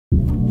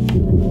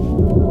Alright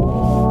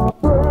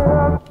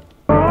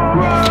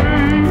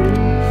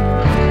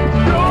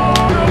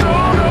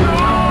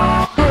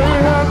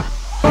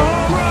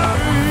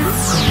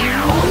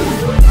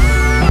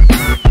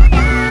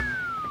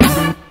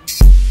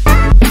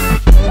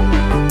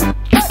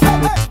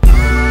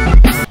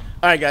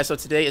guys, so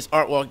today is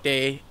art walk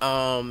day.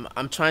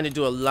 I'm trying to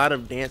do a lot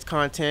of dance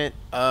content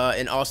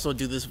and also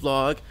do this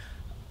vlog.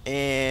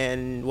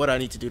 And what do I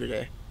need to do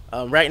today?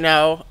 Right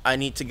now I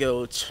need to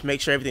go make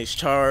sure everything's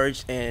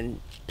charged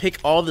and pick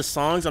all the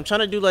songs. I'm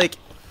trying to do like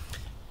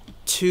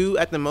 2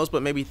 at the most,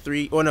 but maybe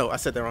 3. Oh no, I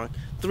said that wrong.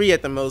 3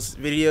 at the most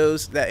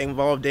videos that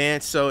involve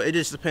dance. So it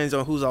just depends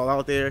on who's all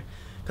out there,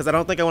 because I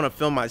don't think I want to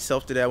film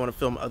myself today. I want to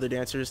film other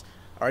dancers.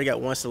 I already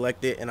got one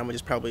selected and I'm gonna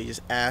probably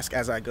just ask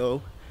as I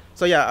go.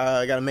 So yeah,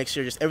 I gotta make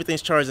sure just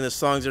everything's charged and the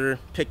songs are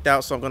picked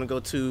out. So I'm gonna go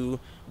to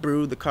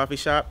Brew, the coffee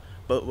shop.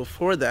 But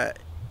before that,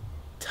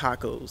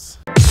 tacos.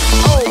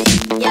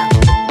 Oh, yeah.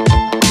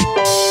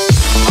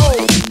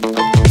 Oh.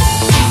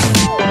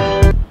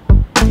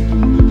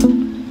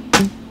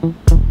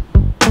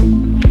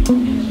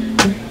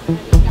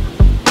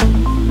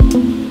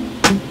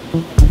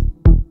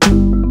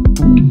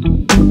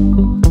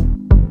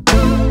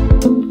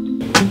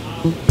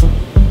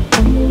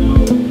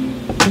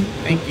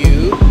 Thank you.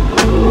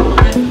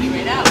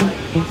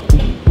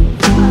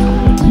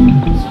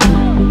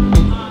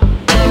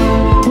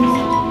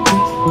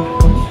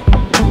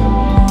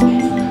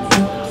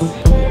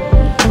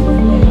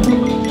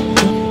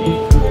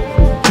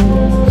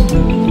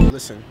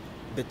 Listen,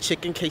 the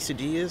chicken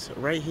quesadillas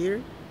right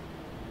here,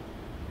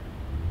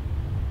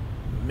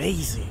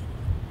 amazing.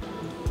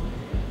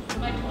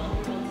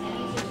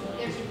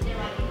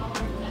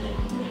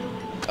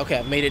 Okay,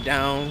 I made it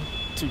down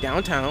to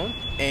downtown,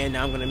 and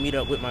now I'm gonna meet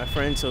up with my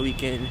friend so we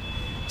can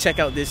check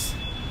out this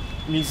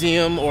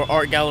museum or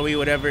art gallery,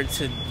 whatever,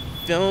 to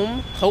film.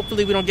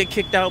 Hopefully we don't get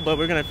kicked out, but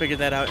we're gonna figure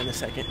that out in a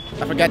second.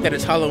 I forgot that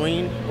it's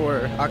Halloween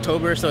or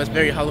October, so it's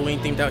very Halloween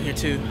themed out here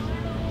too.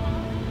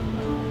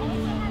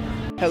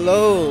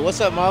 Hello,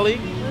 what's up, Molly?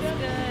 What's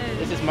good?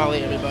 This is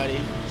Molly, everybody.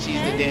 She's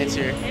the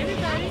dancer.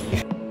 Everybody.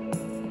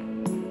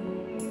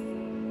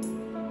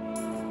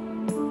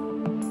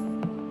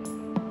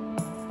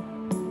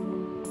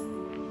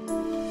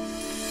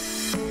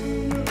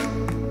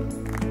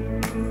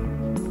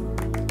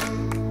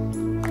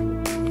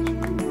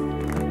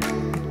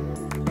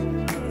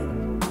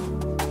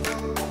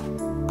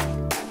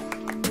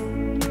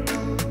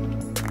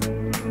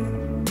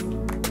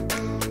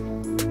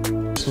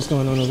 What's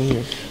going on over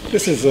here?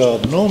 This is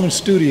Norman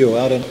Studio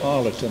out in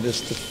Arlington.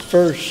 It's the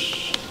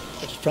first,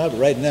 it's probably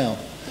right now.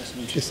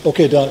 It's,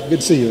 okay, Doc, good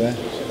to see you, man.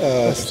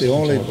 It's the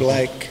only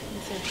black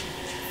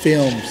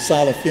film,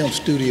 silent film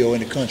studio in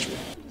the country. In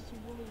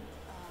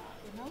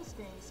those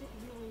days, it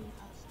really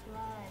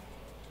thrived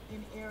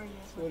in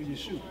areas. What do you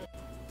shoot?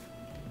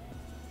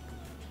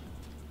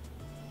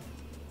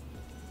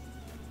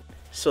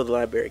 So the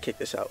library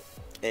kicked us out,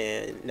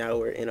 and now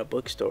we're in a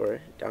bookstore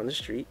down the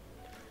street.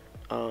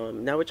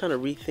 Now we're trying to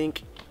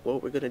rethink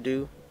what we're gonna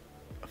do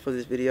for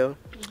this video.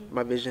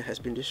 My vision has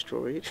been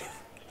destroyed.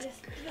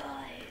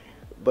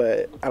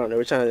 But I don't know,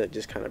 we're trying to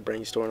just kind of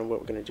brainstorm on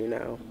what we're gonna do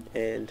now.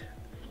 And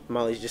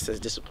Molly's just as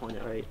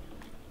disappointed, right?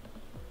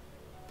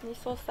 You're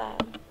so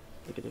sad.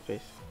 Look at your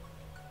face.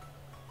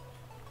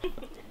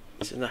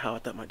 This is not how I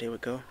thought my day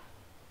would go.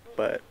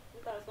 But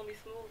You thought it was gonna be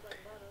smooth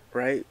like butter.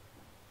 right?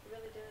 You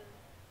really did.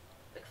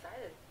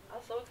 Excited. I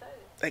was so excited.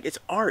 Like, it's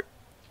art.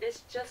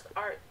 It's just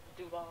art,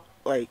 Duval.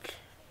 Like,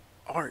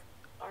 art.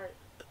 Art.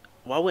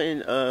 Why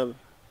wouldn't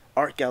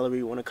art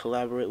gallery want to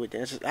collaborate with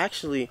dancers?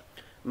 Actually,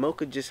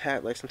 Mocha just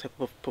had like some type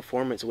of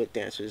performance with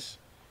dancers.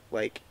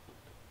 Like,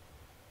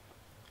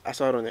 I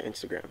saw it on their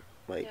Instagram.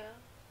 Like, Yeah.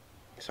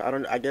 so I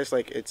don't. I guess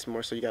like it's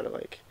more so you gotta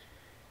like,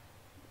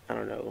 I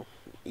don't know,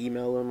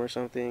 email them or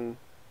something.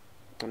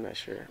 I'm not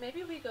sure.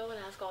 Maybe we go and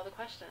ask all the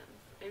questions.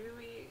 Maybe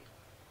we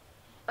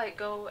like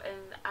go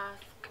and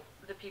ask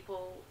the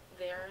people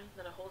there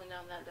that are holding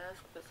down that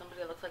desk, but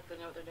somebody that looks like they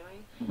know what they're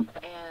doing,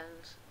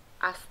 and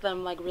ask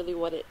them like really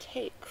what it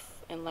takes,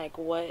 and like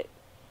what,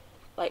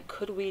 like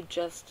could we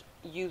just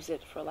use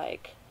it for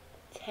like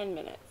 10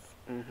 minutes,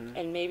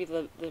 and maybe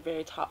the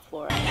very top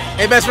floor.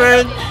 Hey, best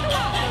friend.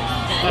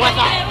 What's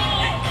up?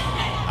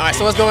 All right,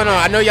 so what's going on?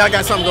 I know y'all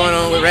got something going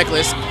on with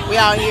Wreckless. We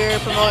out here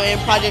promoting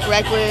Project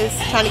Wreckless,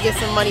 trying to get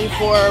some money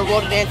for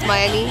World of Dance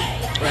Miami.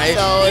 Right.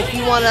 So if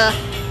you want to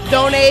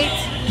donate,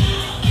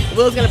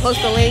 Will's going to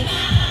post the link.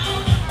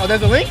 Oh,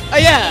 there's a link? Oh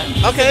yeah,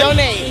 Okay. so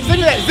donate.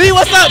 Send me that. Z,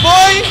 what's up,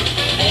 boy?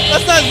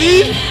 What's up,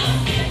 Z?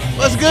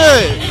 What's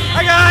good?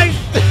 Hi, guys.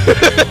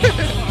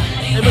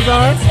 Hey,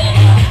 Bazaar.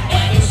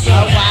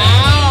 Oh,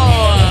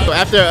 wow. So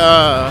after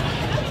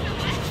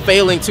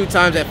failing 2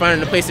 times at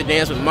finding a place to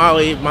dance with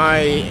Molly,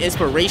 my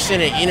inspiration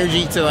and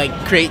energy to like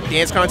create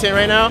dance content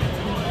right now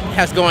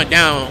has gone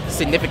down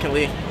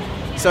significantly.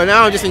 So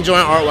now I'm just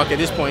enjoying art walk at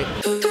this point.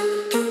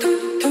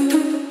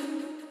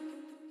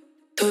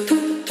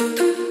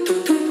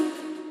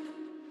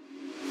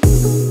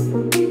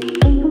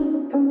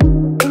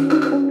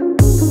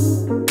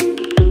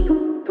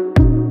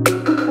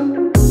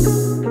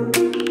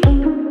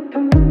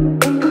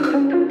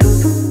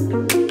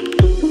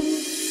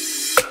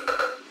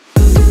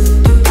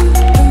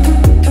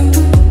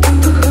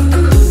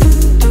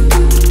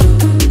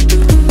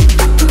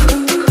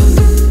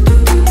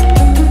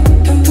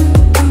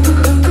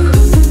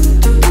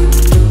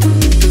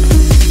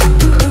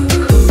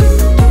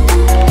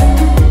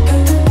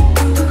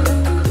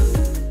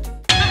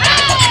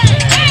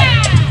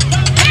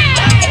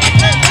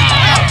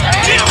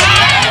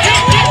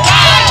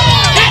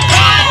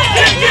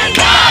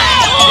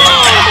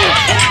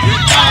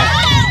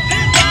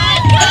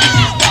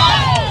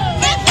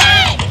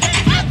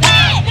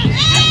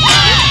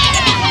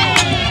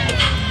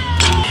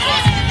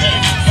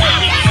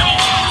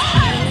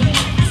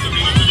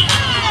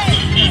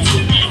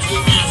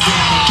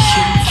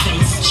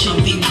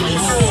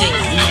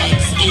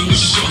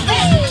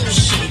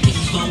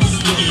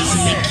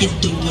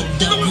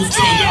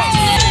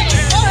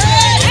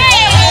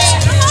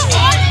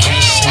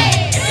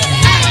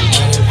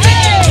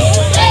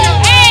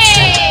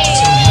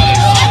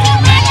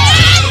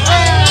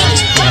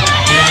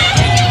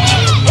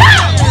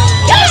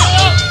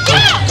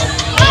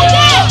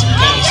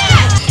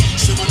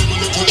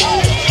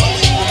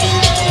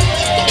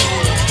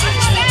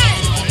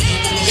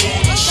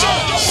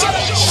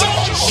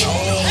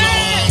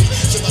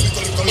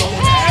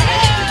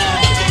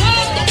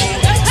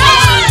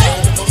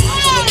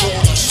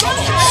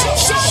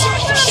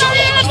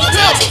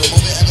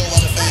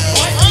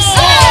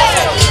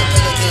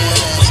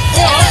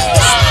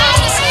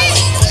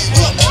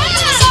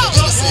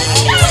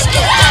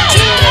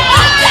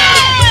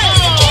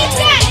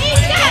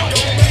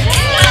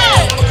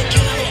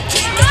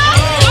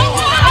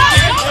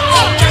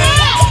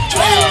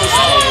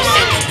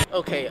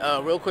 Okay,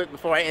 real quick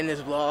before I end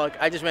this vlog,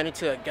 I just ran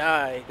into a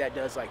guy that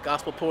does like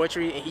gospel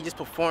poetry, and he just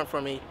performed for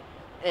me.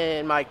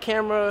 And my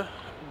camera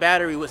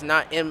battery was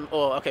not in,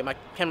 or okay, my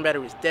camera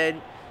battery was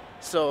dead,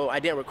 so I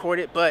didn't record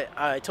it. But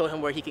I told him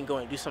where he can go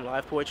and do some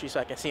live poetry so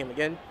I can see him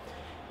again.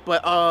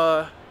 But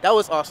that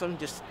was awesome.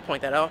 Just to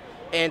point that out.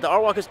 And the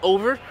art walk is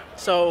over,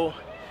 so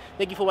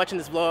thank you for watching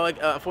this vlog.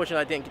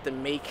 Unfortunately, I didn't get to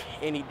make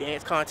any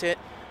dance content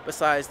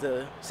besides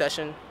the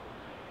session.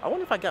 I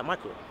wonder if I got my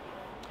clip.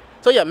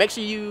 So yeah, make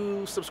sure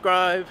you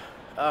subscribe.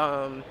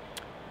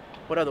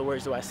 What other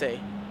words do I say?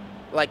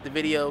 Like the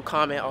video,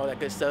 comment, all that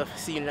good stuff.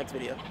 See you in the next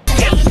video.